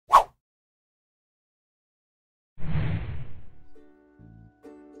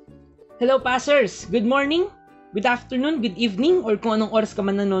Hello passers! Good morning, good afternoon, good evening, or kung anong oras ka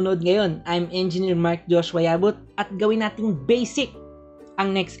man nanonood ngayon. I'm Engineer Mark Joshua Yabut at gawin nating basic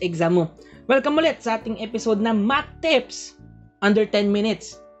ang next exam mo. Welcome ulit sa ating episode na Math Tips under 10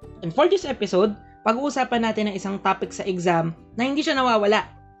 minutes. And for this episode, pag-uusapan natin ang isang topic sa exam na hindi siya nawawala.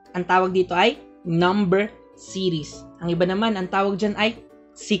 Ang tawag dito ay number series. Ang iba naman, ang tawag dyan ay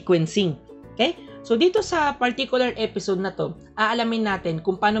sequencing. Okay? So dito sa particular episode na to, aalamin natin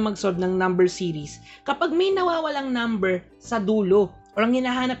kung paano mag-solve ng number series kapag may nawawalang number sa dulo or ang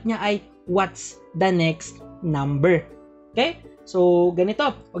hinahanap niya ay what's the next number. Okay? So ganito,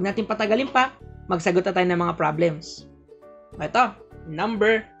 huwag natin patagalin pa, magsagot na tayo ng mga problems. Ito,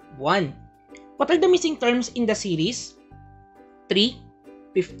 number 1. What are the missing terms in the series? 3,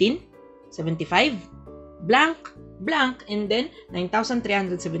 15, 75, blank, blank, and then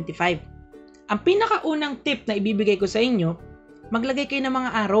 9,375. Ang pinakaunang tip na ibibigay ko sa inyo, maglagay kayo ng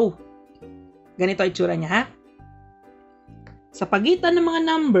mga arrow. Ganito ang itsura niya, ha? Sa pagitan ng mga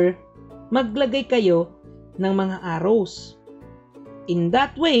number, maglagay kayo ng mga arrows. In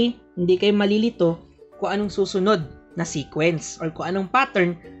that way, hindi kayo malilito kung anong susunod na sequence or kung anong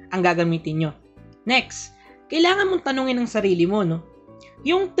pattern ang gagamitin nyo. Next, kailangan mong tanungin ang sarili mo, no?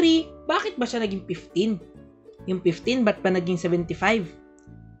 Yung 3, bakit ba siya naging 15? Yung 15, ba't pa naging 75?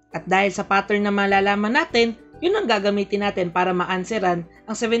 At dahil sa pattern na malalaman natin, yun ang gagamitin natin para ma-answeran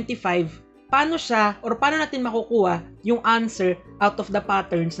ang 75. Paano siya or paano natin makukuha yung answer out of the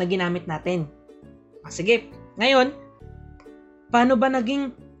patterns na ginamit natin? Sige, ngayon, paano ba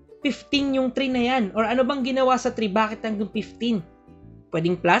naging 15 yung 3 na yan? Or ano bang ginawa sa 3? Bakit naging 15?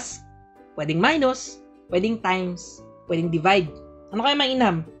 Pwedeng plus, pwedeng minus, pwedeng times, pwedeng divide. Ano kaya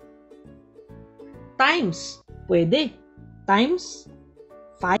mainam? Times. Pwede. Times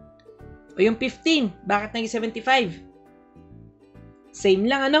 5. O yung 15, bakit naging 75? Same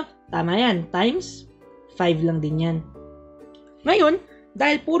lang, ano? Tama yan. Times 5 lang din yan. Ngayon,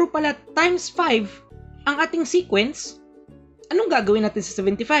 dahil puro pala times 5 ang ating sequence, anong gagawin natin sa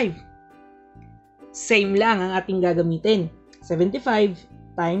 75? Same lang ang ating gagamitin. 75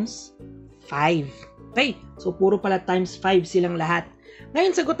 times 5. Okay, so puro pala times 5 silang lahat.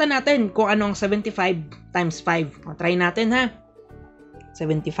 Ngayon, sagutan natin kung ano ang 75 times 5. O, try natin, ha?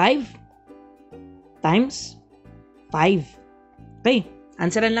 75 times 5. Okay,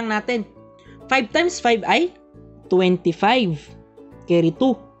 answeran lang natin. 5 times 5 ay 25. Carry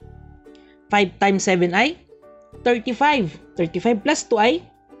 2. 5 times 7 ay 35. 35 plus 2 ay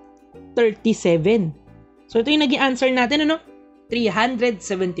 37. So ito yung naging answer natin, ano?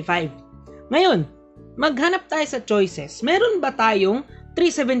 375. Ngayon, maghanap tayo sa choices. Meron ba tayong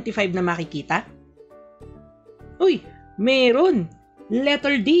 375 na makikita? Uy, meron.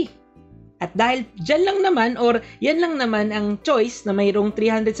 Letter D. At dahil dyan lang naman or yan lang naman ang choice na mayroong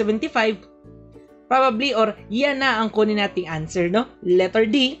 375, probably or yan na ang kunin nating answer, no? Letter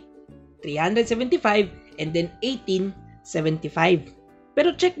D, 375 and then 1875.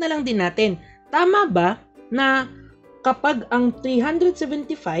 Pero check na lang din natin, tama ba na kapag ang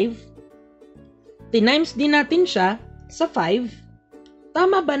 375, tinimes din natin siya sa 5,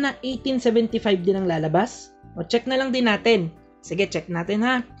 tama ba na 1875 din ang lalabas? O check na lang din natin. Sige, check natin,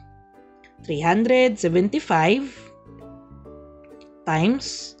 ha. 375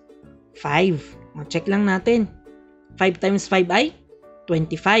 times 5. Check lang natin. 5 times 5 ay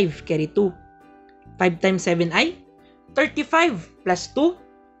 25. Carry 2. 5 times 7 ay 35. Plus 2,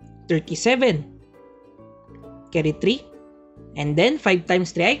 37. Carry 3. And then 5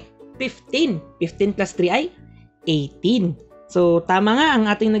 times 3 ay 15. 15 plus 3 ay 18. So, tama nga ang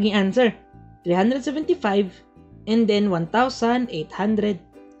ating naging answer. 375 and then 1,875.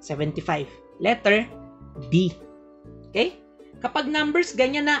 Letter D. Okay? Kapag numbers,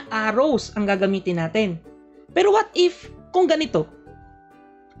 ganyan na arrows ang gagamitin natin. Pero what if kung ganito?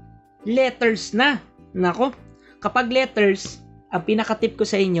 Letters na. Nako, kapag letters, ang pinaka-tip ko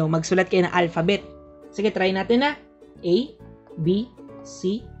sa inyo, magsulat kayo ng alphabet. Sige, try natin na. A, B,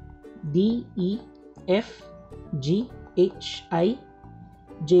 C, D, E, F, G, H, I,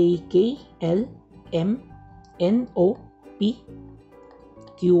 J, K, L, M, N, O, P,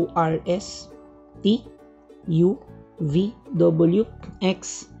 Q, R, S, T, U, V, W,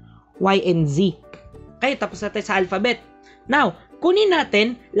 X, Y, and Z. Okay, tapos natin sa alphabet. Now, kunin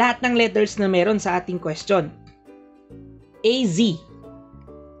natin lahat ng letters na meron sa ating question. A, Z.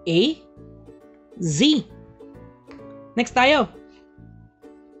 A, Z. Next tayo.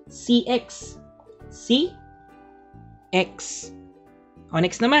 C, X. C, X. O,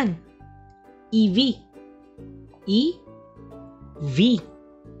 next naman. E, V. E, V.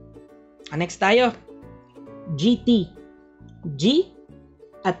 Next tayo. GT. G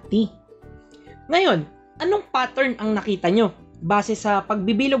at T. Ngayon, anong pattern ang nakita nyo base sa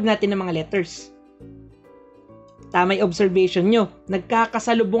pagbibilog natin ng mga letters? Tamay observation nyo,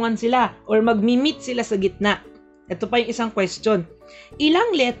 nagkakasalubungan sila or magmi-meet sila sa gitna. Ito pa yung isang question.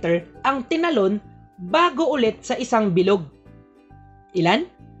 Ilang letter ang tinalon bago ulit sa isang bilog?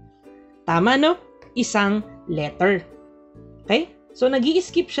 Ilan? Tama, no? Isang letter. Okay? So,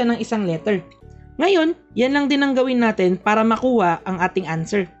 nag-i-skip siya ng isang letter. Ngayon, yan lang din ang gawin natin para makuha ang ating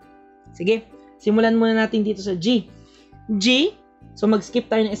answer. Sige, simulan muna natin dito sa G. G, so mag-skip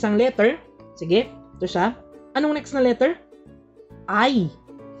tayo ng isang letter. Sige, ito siya. Anong next na letter? I.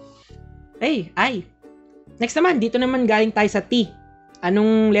 Okay, I. Next naman, dito naman galing tayo sa T.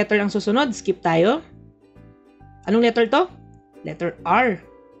 Anong letter ang susunod? Skip tayo. Anong letter to? Letter R.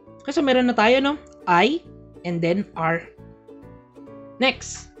 Kasi meron na tayo, no? I and then R.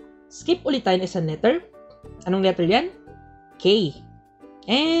 Next, skip ulit tayo ng isang letter. Anong letter yan? K.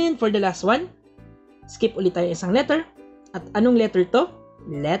 And for the last one, skip ulit tayo ng isang letter. At anong letter to?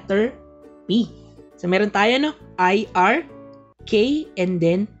 Letter P. So meron tayo, no? I, R, K, and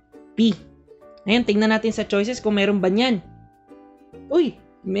then P. Ngayon, tingnan natin sa choices kung meron ba niyan. Uy,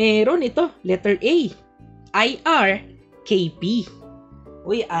 meron ito. Letter A. I, R, K, P.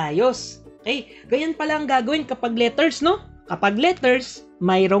 Uy, ayos. Okay, ganyan pala ang gagawin kapag letters, no? Kapag letters,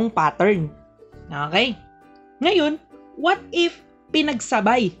 mayroong pattern. Okay? Ngayon, what if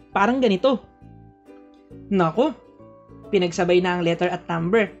pinagsabay? Parang ganito. Nako, pinagsabay na ang letter at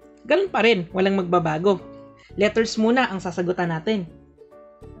number. Ganun pa rin, walang magbabago. Letters muna ang sasagutan natin.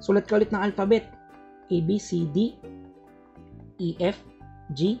 Sulat ka ulit ng alphabet. A, B, C, D, E, F,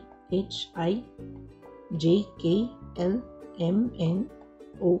 G, H, I, J, K, L, M, N,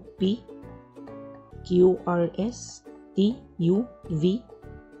 O, P, Q, R, S, T, U, V,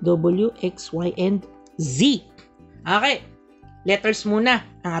 W, X, Y, and Z. Okay, letters muna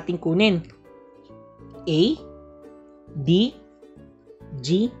ang ating kunin. A, D,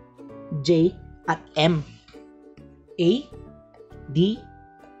 G, J, at M. A, D,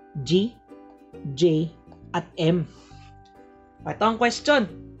 G, J, at M. Ito ang question.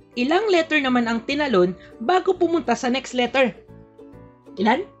 Ilang letter naman ang tinalon bago pumunta sa next letter?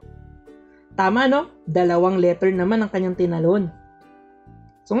 Ilan? Tama, no? 2 letter naman ang kanyang tinalon.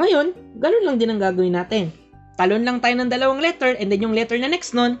 So ngayon, ganun lang din ang gagawin natin. Talon lang tayo ng 2 letter and then yung letter na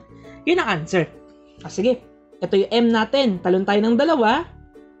next nun, yun ang answer. Sige, ito yung M natin. Talon tayo ng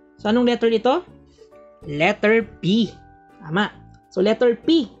 2. So, anong letter ito? Letter P. Tama. So, letter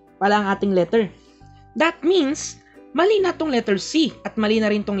P pala ang ating letter. That means, mali na tong letter C at mali na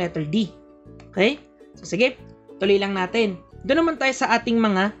rin tong letter D. Okay? So, sige. Tuloy lang natin. Doon naman tayo sa ating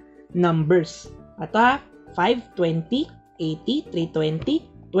mga numbers. Ito, 5, 20, 80,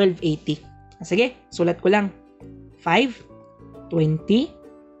 320, 1280. Sige, sulat ko lang. 5, 20,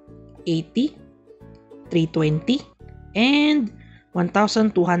 80, 320, and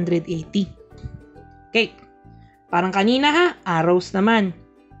 1,280. Okay. Parang kanina ha, arrows naman.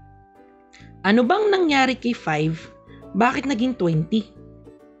 Ano bang nangyari kay 5? Bakit naging 20?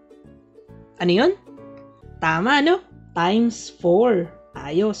 Ano yun? Tama, no? Times 4.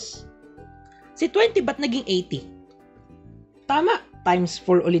 Ayos. Si 20 ba't naging 80? Tama, times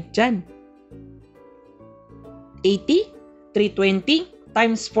 4 ulit dyan. 80, 320,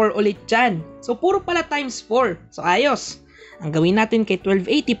 times 4 ulit dyan. So, puro pala times 4. So, ayos. Ang gawin natin kay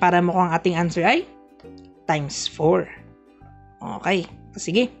 1280 para mukhang ating answer ay times 4. Okay.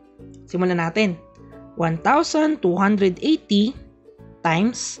 Sige. Simulan natin. 1,280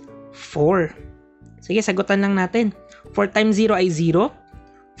 times 4. Sige, sagutan lang natin. 4 times 0 ay 0.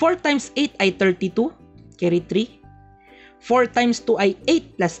 4 times 8 ay 32. Carry 3. 4 times 2 ay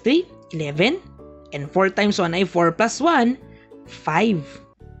 8 plus 3, 11. And 4 times 1 ay 4 plus 1, 5.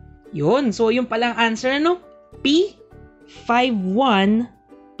 Yun. So, yung palang answer, no? P,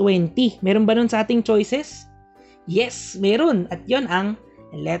 5120. Meron ba nun sa ating choices? Yes, meron. At yun ang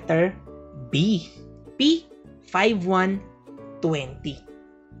letter B. P, 5120.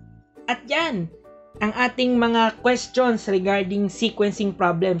 At yan ang ating mga questions regarding sequencing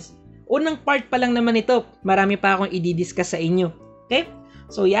problems. Unang part pa lang naman ito. Marami pa akong i-discuss sa inyo. Okay?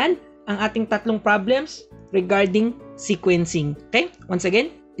 So yan ang ating 3 problems regarding sequencing. Okay? Once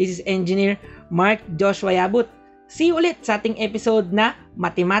again, this is Engineer Mark Joshua Yabut. See you ulit sa ating episode na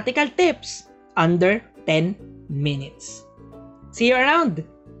Mathematical Tips under 10 minutes. See you around.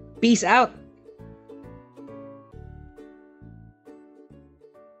 Peace out.